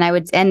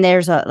 And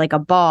there's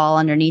a ball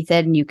underneath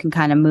it, and you can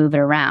kind of move it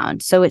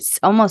around. So it's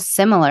almost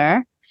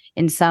similar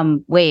in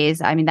some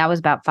ways. I mean, that was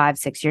about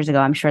 5-6 years ago.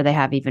 I'm sure they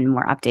have even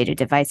more updated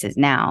devices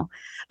now,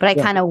 but I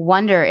kind of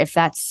wonder if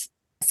that's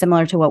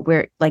similar to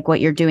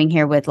what you're doing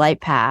here with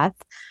LightPath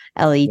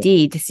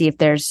LED to see if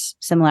there's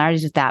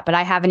similarities with that. But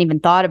I haven't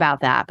even thought about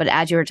that. But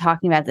as you were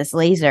talking about this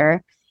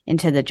laser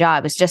into the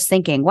job, I was just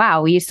thinking,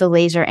 wow, we used to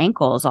laser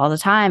ankles all the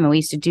time, and we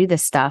used to do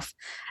this stuff.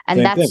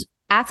 And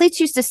athletes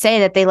used to say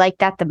that they like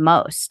that the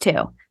most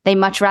too. They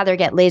much rather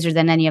get laser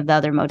than any of the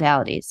other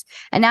modalities.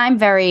 And now I'm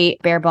very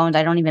bare bones.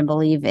 I don't even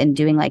believe in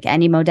doing like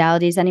any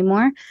modalities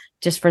anymore,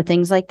 just for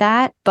things like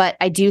that. But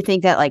I do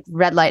think that like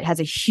red light has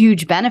a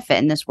huge benefit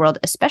in this world,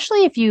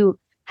 especially if you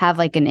have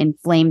like an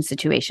inflamed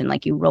situation,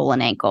 like you roll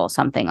an ankle,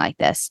 something like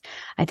this.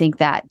 I think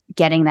that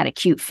getting that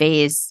acute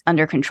phase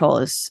under control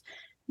is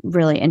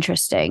really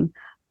interesting.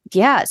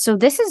 Yeah. So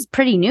this is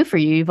pretty new for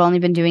you. You've only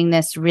been doing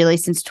this really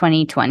since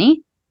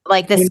 2020,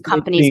 like this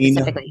company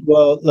specifically.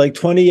 Well, like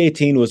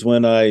 2018 was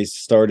when I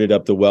started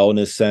up the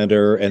wellness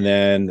center. And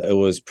then it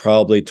was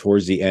probably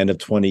towards the end of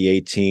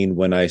 2018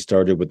 when I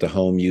started with the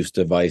home use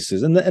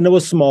devices. And it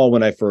was small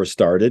when I first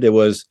started. It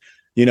was,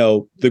 it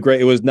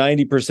was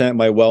 90%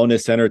 my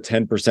wellness center,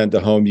 10%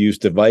 the home use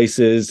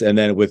devices. And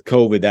then with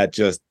COVID, that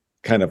just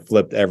kind of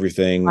flipped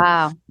everything.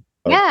 Wow.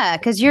 Yeah.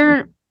 Cause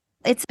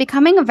it's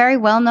becoming a very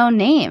well-known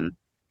name.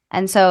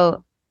 And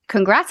so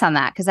congrats on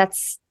that. Cause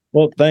that's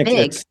thanks.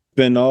 Big. It's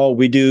been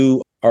we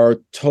do our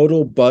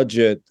total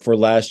budget for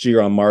last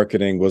year on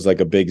marketing was like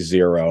a big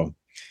zero.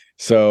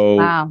 So,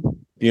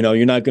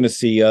 you're not going to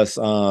see us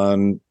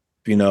on,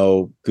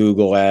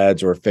 Google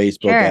ads or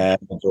Facebook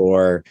ads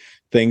or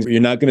things.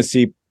 You're not going to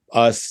see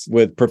us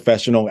with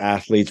professional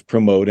athletes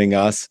promoting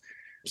us.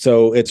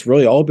 So it's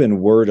really all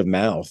been word of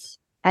mouth.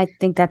 I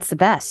think that's the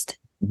best.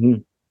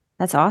 Mm-hmm.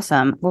 That's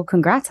awesome. Well,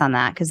 congrats on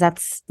that, because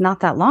that's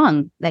not that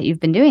long that you've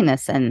been doing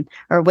this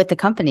or with the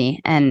company,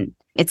 and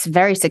it's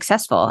very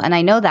successful. And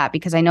I know that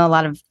because I know a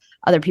lot of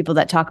other people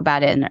that talk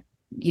about it and,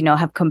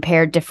 have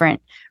compared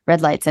different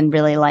red lights and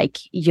really like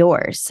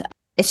yours.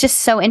 It's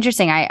just so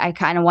interesting. I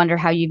kind of wonder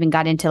how you even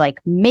got into like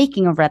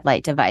making a red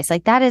light device.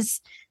 Like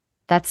that's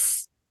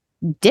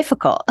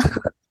difficult.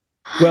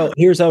 Well,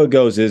 here's how it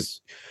goes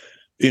is,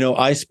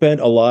 I spent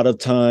a lot of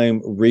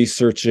time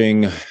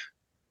researching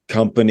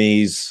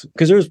companies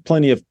because there's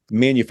plenty of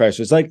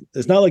manufacturers. Like,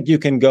 it's not like you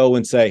can go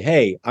and say,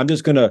 hey, I'm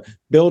just going to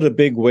build a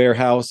big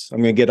warehouse.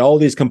 I'm going to get all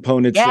these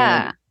components in,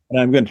 and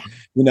I'm going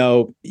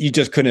to, you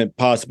just couldn't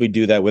possibly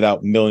do that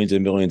without millions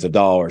and millions of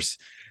dollars.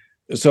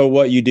 So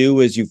what you do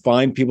is you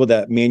find people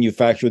that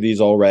manufacture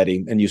these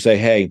already, and you say,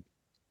 hey,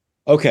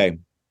 okay,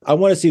 I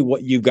want to see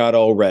what you've got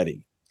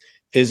already.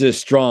 Is it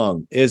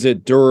strong? Is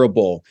it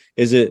durable?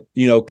 Is it,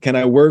 can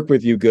I work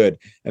with you good?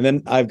 And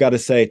then I've got to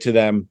say to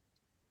them,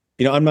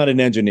 I'm not an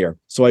engineer.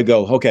 So I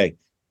go, okay,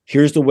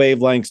 here's the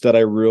wavelengths that I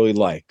really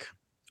like.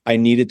 I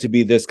need it to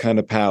be this kind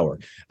of power.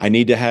 I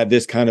need to have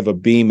this kind of a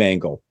beam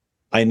angle.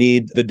 I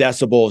need the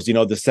decibels,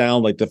 the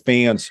sound, like the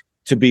fans,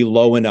 to be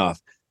low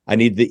enough. I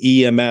need the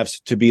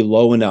EMFs to be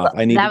low enough.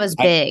 That was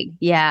big.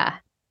 Yeah.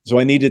 So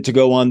I needed to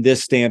go on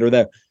this stand or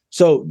that.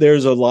 So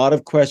there's a lot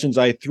of questions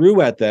I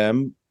threw at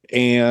them,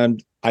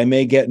 and I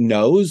may get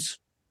no's.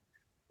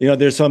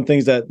 There's some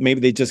things that maybe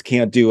they just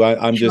can't do.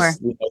 I'm Sure.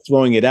 just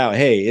throwing it out.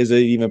 Hey, is it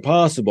even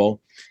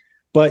possible?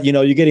 But,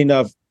 you get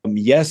enough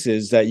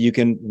yeses that you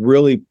can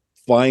really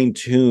fine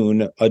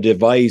tune a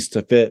device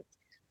to fit,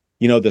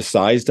 the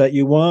size that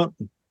you want,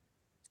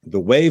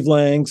 the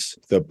wavelengths,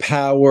 the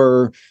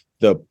power,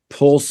 the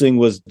pulsing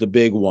was the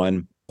big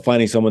one.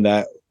 Finding someone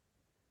that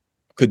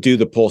could do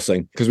the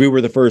pulsing, because we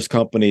were the first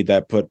company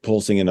that put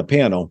pulsing in a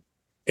panel.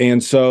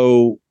 And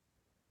so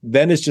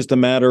then it's just a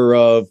matter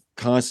of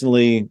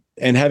constantly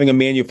and having a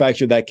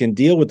manufacturer that can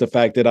deal with the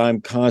fact that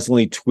I'm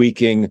constantly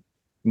tweaking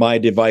my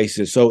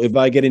devices. So if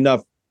I get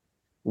enough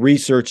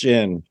research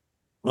in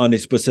on a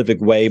specific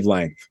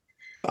wavelength,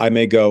 I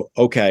may go,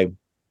 okay,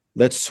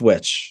 let's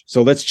switch.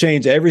 So let's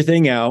change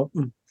everything out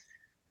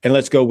and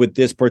let's go with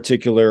this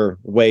particular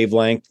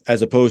wavelength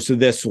as opposed to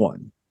this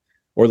one.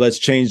 Or let's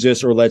change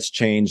this or let's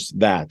change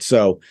that.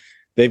 So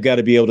they've got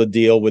to be able to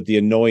deal with the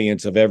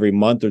annoyance of every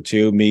month or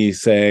two, me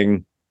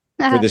saying,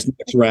 for this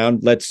next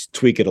round, let's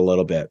tweak it a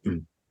little bit.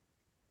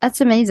 That's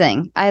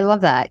amazing. I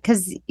love that.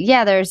 Because,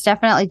 there's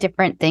definitely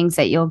different things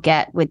that you'll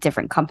get with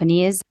different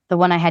companies. The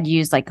one I had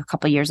used like a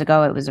couple of years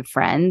ago, it was a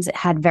friend's. It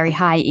had very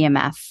high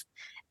EMF.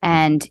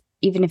 And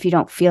even if you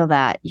don't feel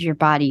that, your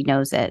body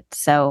knows it.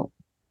 So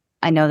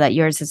I know that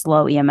yours is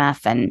low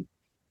EMF, and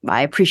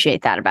I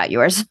appreciate that about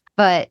yours.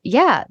 But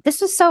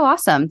this was so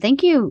awesome.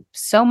 Thank you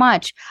so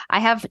much. I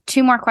have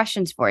 2 more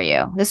questions for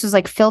you. This was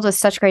like filled with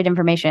such great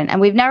information, and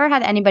we've never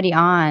had anybody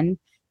on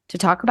to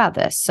talk about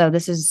this. So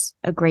this is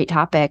a great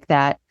topic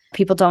that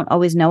people don't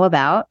always know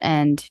about,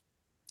 and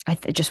I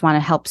just want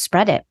to help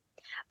spread it.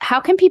 How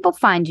can people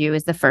find you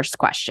is the first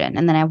question.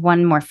 And then I have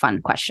one more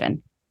fun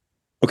question.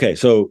 Okay.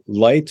 So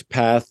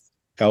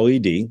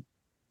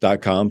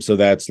lightpathled.com. So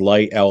that's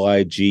light,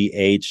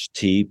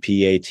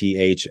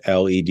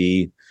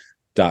 lightpathled.com.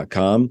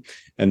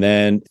 And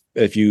then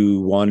if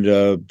you wanted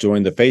to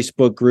join the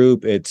Facebook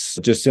group, it's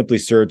just simply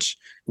search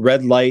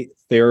Red Light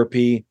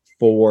Therapy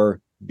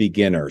for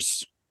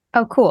Beginners.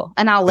 Oh, cool.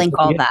 And I'll link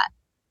all that.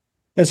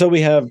 And so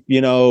we have,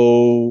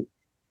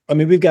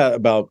 we've got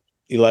about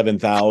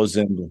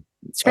 11,000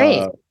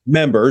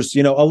 members.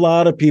 A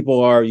lot of people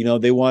are,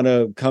 they want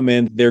to come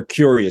in, they're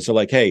curious. So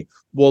like, hey,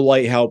 will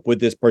light help with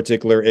this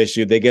particular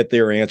issue? They get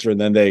their answer, and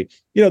then they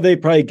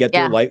probably get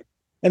their light.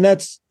 And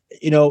that's,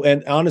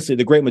 and honestly,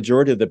 the great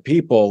majority of the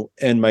people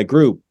in my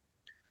group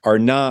are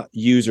not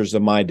users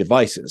of my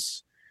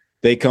devices.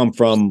 They come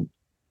from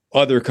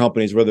other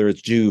companies, whether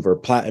it's Juve or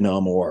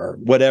Platinum or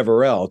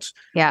whatever else.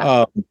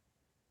 Yeah.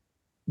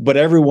 But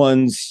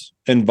everyone's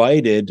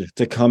invited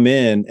to come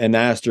in and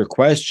ask their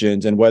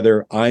questions, and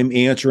whether I'm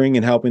answering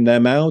and helping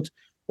them out,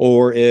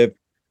 or if,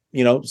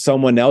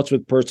 someone else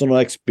with personal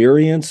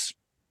experience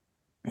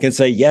can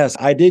say, yes,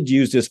 I did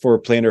use this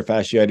for plantar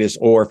fasciitis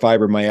or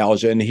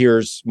fibromyalgia, and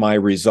here's my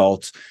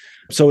results.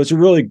 So it's a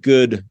really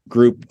good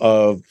group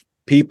of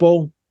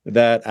people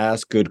that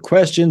ask good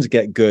questions,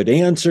 get good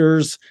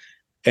answers,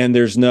 and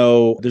there's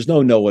no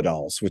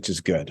know-it-alls, which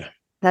is good.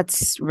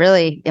 That's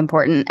really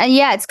important. And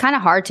it's kind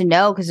of hard to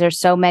know because there's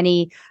so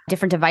many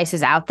different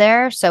devices out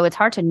there. So it's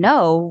hard to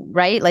know,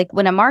 right? Like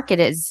when a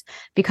market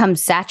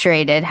becomes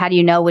saturated, how do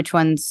you know which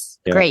one's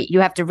great? You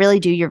have to really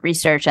do your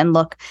research and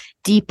look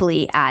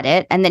deeply at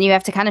it. And then you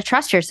have to kind of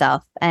trust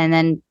yourself. And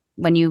then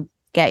when you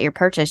get your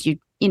purchase, you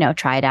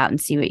try it out and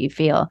see what you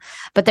feel.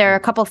 But there are a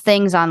couple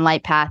things on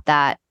LightPath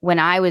that when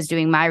I was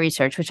doing my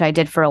research, which I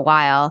did for a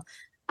while,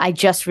 I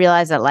just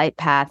realized that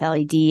LightPath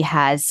LED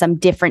has some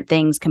different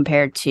things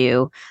compared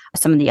to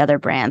some of the other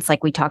brands,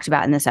 like we talked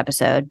about in this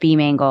episode. Beam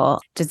angle,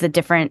 just the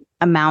different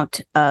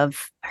amount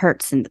of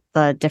hertz and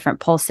the different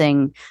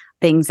pulsing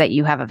things that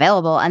you have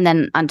available. And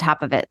then on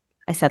top of it,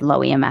 I said low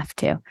EMF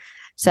too.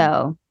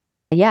 So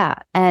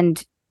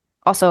and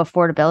also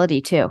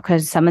affordability too,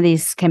 because some of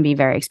these can be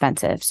very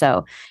expensive.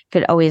 So you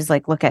could always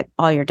look at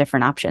all your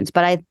different options.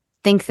 But I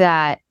think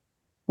that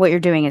what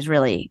you're doing is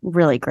really,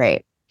 really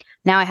great.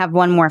 Now I have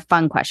one more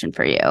fun question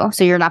for you.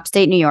 So you're in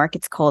upstate New York.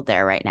 It's cold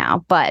there right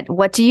now. But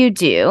what do you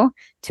do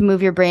to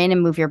move your brain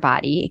and move your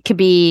body? It could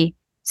be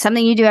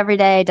something you do every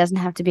day. It doesn't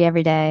have to be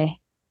every day.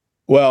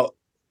 Well,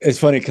 it's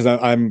funny because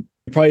you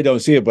probably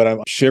don't see it, but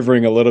I'm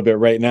shivering a little bit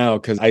right now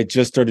because I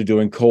just started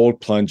doing cold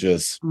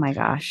plunges. Oh my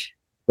gosh.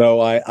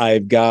 So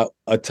I've got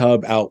a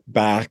tub out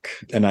back,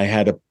 and I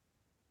had to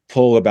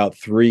pull about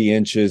 3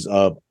 inches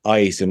of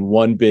ice in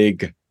one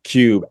big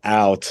cube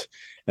out.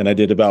 And I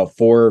did about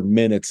 4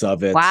 minutes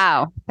of it.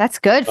 Wow. That's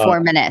good. 4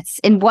 minutes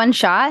in one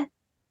shot.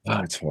 Oh,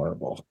 it's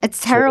horrible.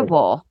 It's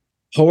terrible.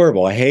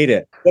 Horrible. I hate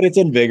it. But it's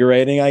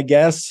invigorating, I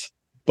guess.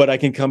 But I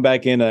can come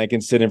back in and I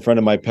can sit in front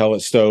of my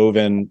pellet stove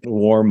and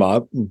warm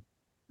up.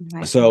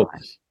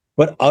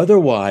 But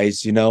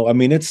otherwise,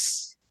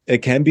 it's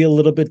it can be a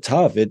little bit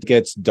tough. It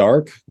gets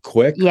dark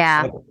quick.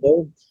 Yeah.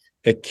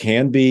 It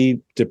can be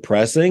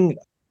depressing.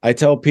 I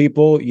tell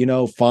people,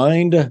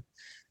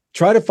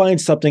 try to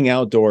find something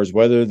outdoors,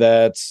 whether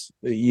that's,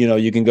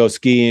 you can go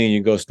skiing, you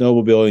can go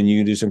snowmobiling, you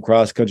can do some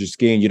cross country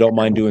skiing, you don't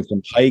mind doing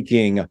some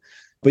hiking,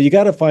 but you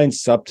got to find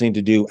something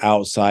to do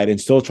outside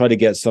and still try to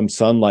get some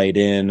sunlight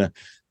in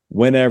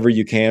whenever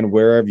you can,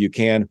 wherever you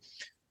can.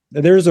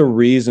 There's a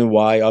reason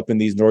why up in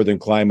these northern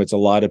climates, a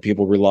lot of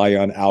people rely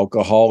on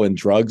alcohol and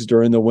drugs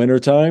during the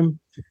wintertime,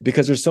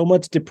 because there's so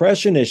much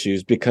depression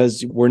issues,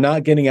 because we're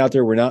not getting out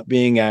there. We're not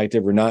being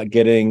active. We're not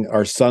getting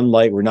our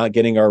sunlight. We're not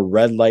getting our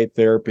red light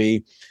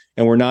therapy,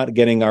 and we're not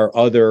getting our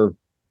other,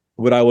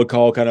 what I would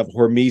call kind of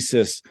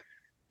hormesis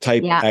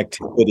type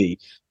activity,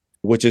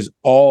 which is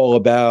all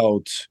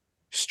about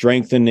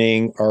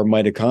strengthening our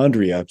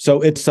mitochondria.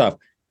 So it's tough.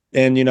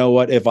 And you know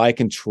what, if I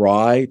can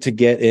try to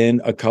get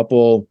in a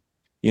couple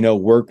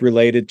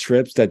work-related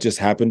trips that just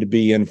happen to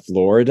be in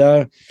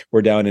Florida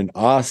or down in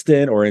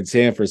Austin or in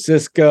San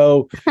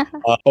Francisco.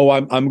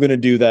 I'm going to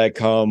do that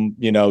come,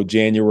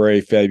 January,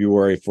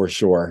 February for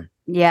sure.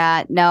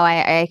 Yeah, no,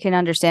 I can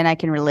understand. I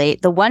can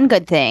relate. The one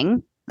good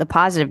thing, the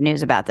positive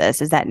news about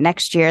this is that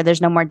next year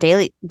there's no more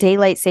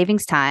daylight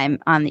savings time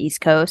on the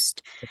East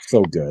Coast. That's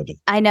so good.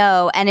 I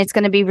know. And it's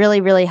going to be really,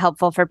 really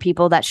helpful for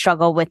people that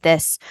struggle with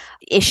this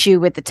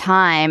issue with the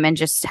time and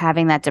just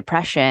having that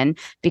depression,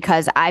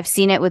 because I've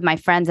seen it with my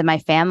friends and my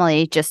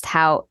family, just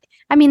how,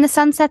 the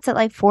sun sets at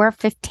like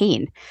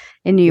 4:15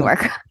 in New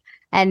York.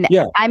 And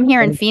I'm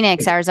here in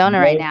Phoenix, Arizona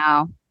right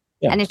now.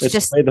 Yeah, and it's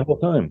just the whole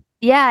time.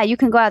 Yeah, you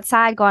can go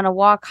outside, go on a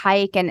walk,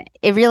 hike, and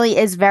it really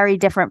is very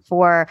different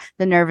for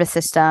the nervous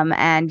system.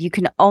 And you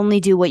can only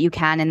do what you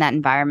can in that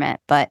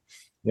environment. But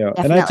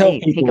and I tell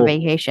people, take a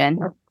vacation.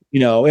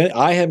 And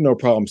I have no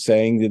problem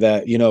saying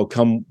that,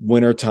 come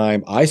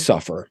wintertime, I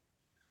suffer.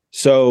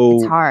 So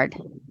it's hard.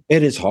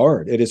 It is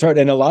hard. It is hard.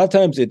 And a lot of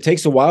times it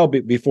takes a while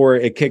before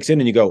it kicks in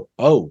and you go,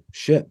 oh,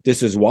 shit,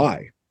 this is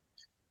why.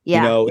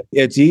 Yeah.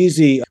 It's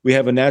easy. We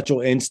have a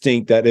natural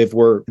instinct that if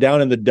we're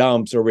down in the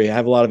dumps or we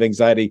have a lot of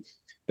anxiety,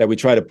 that we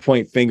try to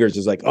point fingers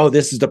is like, oh,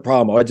 this is the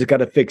problem. I just got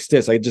to fix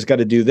this. I just got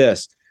to do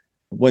this.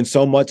 When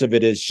so much of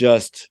it is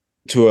just,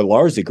 to a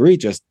large degree,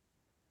 just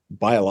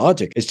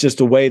biologic. It's just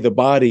the way the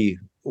body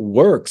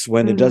works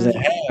when it doesn't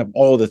have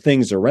all the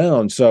things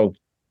around. So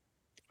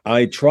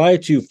I try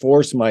to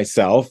force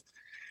myself,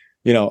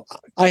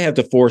 I have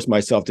to force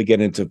myself to get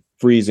into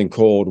freezing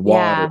cold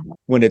water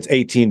when it's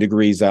 18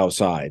 degrees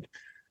outside.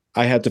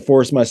 I have to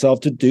force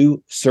myself to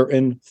do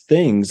certain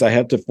things. I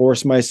have to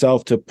force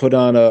myself to put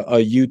on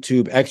a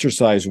YouTube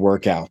exercise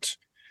workout.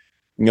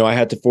 I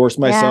had to force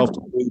myself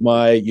to do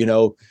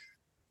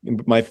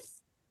my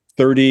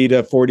 30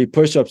 to 40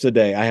 push-ups a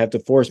day. I have to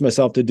force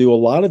myself to do a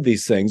lot of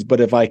these things. But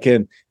if I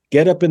can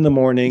get up in the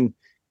morning,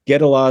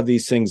 get a lot of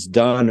these things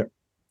done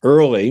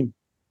early,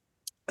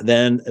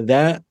 then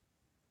that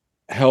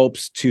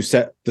helps to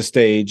set the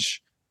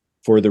stage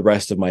for the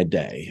rest of my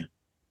day.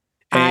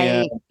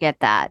 I get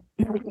that.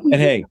 And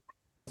hey,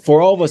 for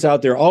all of us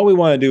out there, all we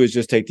want to do is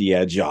just take the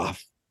edge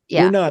off.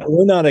 Yeah.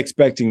 We're not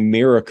expecting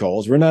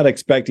miracles. We're not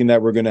expecting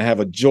that we're going to have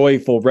a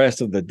joyful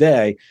rest of the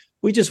day.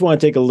 We just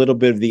want to take a little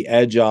bit of the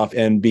edge off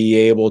and be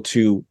able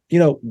to,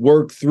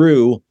 work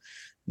through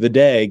the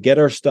day, get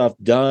our stuff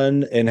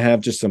done, and have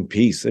just some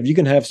peace. If you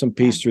can have some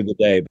peace through the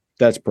day,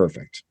 that's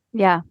perfect.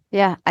 Yeah.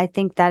 Yeah. I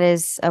think that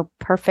is a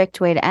perfect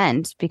way to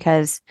end,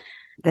 because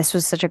this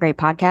was such a great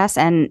podcast.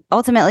 And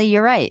ultimately,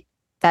 you're right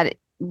that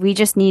we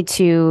just need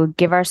to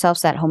give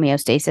ourselves that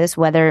homeostasis,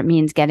 whether it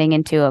means getting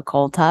into a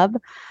cold tub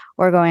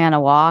or going on a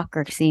walk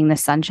or seeing the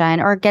sunshine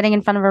or getting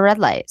in front of a red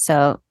light.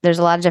 So there's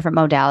a lot of different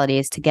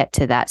modalities to get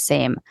to that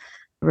same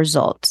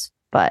result,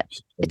 but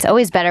it's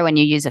always better when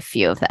you use a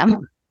few of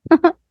them.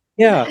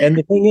 Yeah. And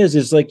the thing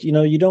is like,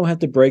 you don't have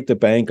to break the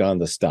bank on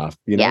the stuff.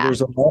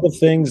 There's a lot of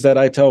things that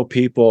I tell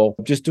people,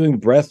 just doing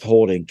breath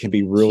holding can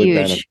be really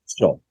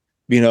beneficial.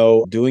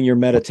 Doing your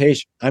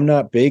meditation. I'm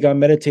not big on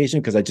meditation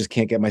because I just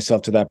can't get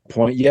myself to that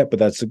point yet, but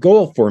that's the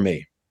goal for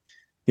me.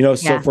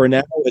 So for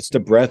now, it's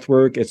the breath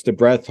work, it's the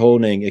breath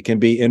holding. It can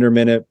be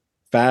intermittent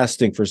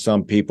fasting for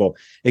some people.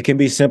 It can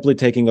be simply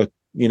taking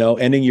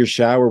ending your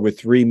shower with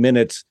 3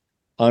 minutes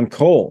on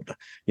cold.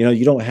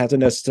 You don't have to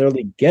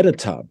necessarily get a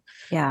tub.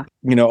 Yeah.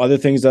 Other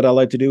things that I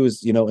like to do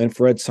is,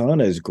 infrared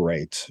sauna is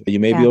great.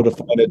 You may be able to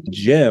find a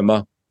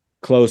gym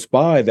close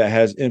by that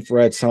has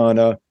infrared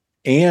sauna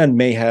and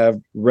may have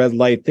red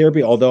light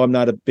therapy, although I'm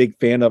not a big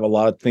fan of a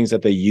lot of things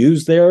that they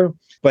use there.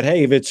 But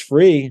hey, if it's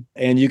free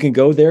and you can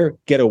go there,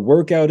 get a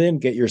workout in,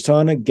 get your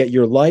sauna, get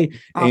your light,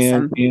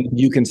 and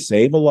you can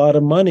save a lot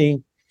of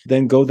money,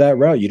 then go that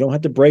route. You don't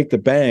have to break the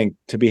bank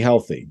to be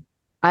healthy.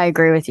 I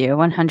agree with you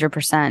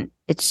 100%.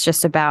 It's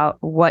just about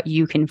what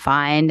you can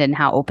find and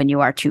how open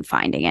you are to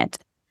finding it.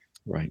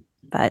 Right.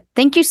 But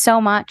thank you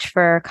so much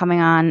for coming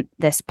on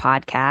this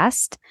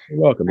podcast.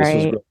 You're welcome. This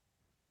was great.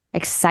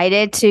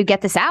 Excited to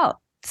get this out.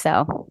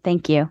 So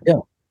thank you. Yeah.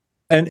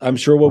 And I'm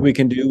sure what we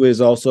can do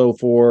is also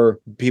for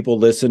people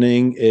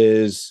listening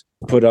is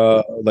put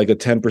a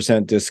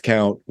 10%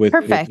 discount with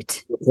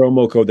Perfect the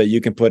promo code that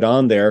you can put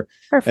on there.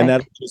 Perfect. And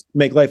that'll just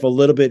make life a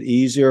little bit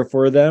easier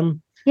for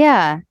them.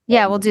 Yeah,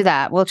 we'll do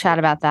that. We'll chat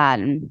about that.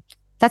 And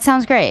that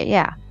sounds great.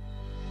 Yeah.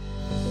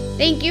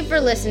 Thank you for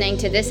listening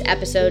to this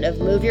episode of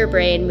Move Your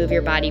Brain, Move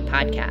Your Body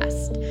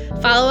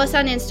podcast. Follow us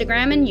on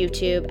Instagram and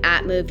YouTube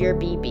at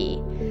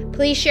MoveYourBB.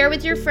 Please share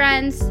with your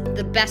friends.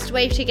 The best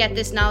way to get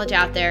this knowledge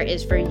out there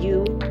is for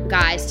you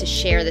guys to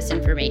share this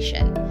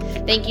information.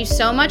 Thank you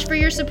so much for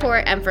your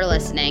support and for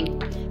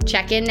listening.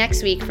 Check in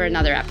next week for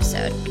another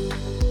episode.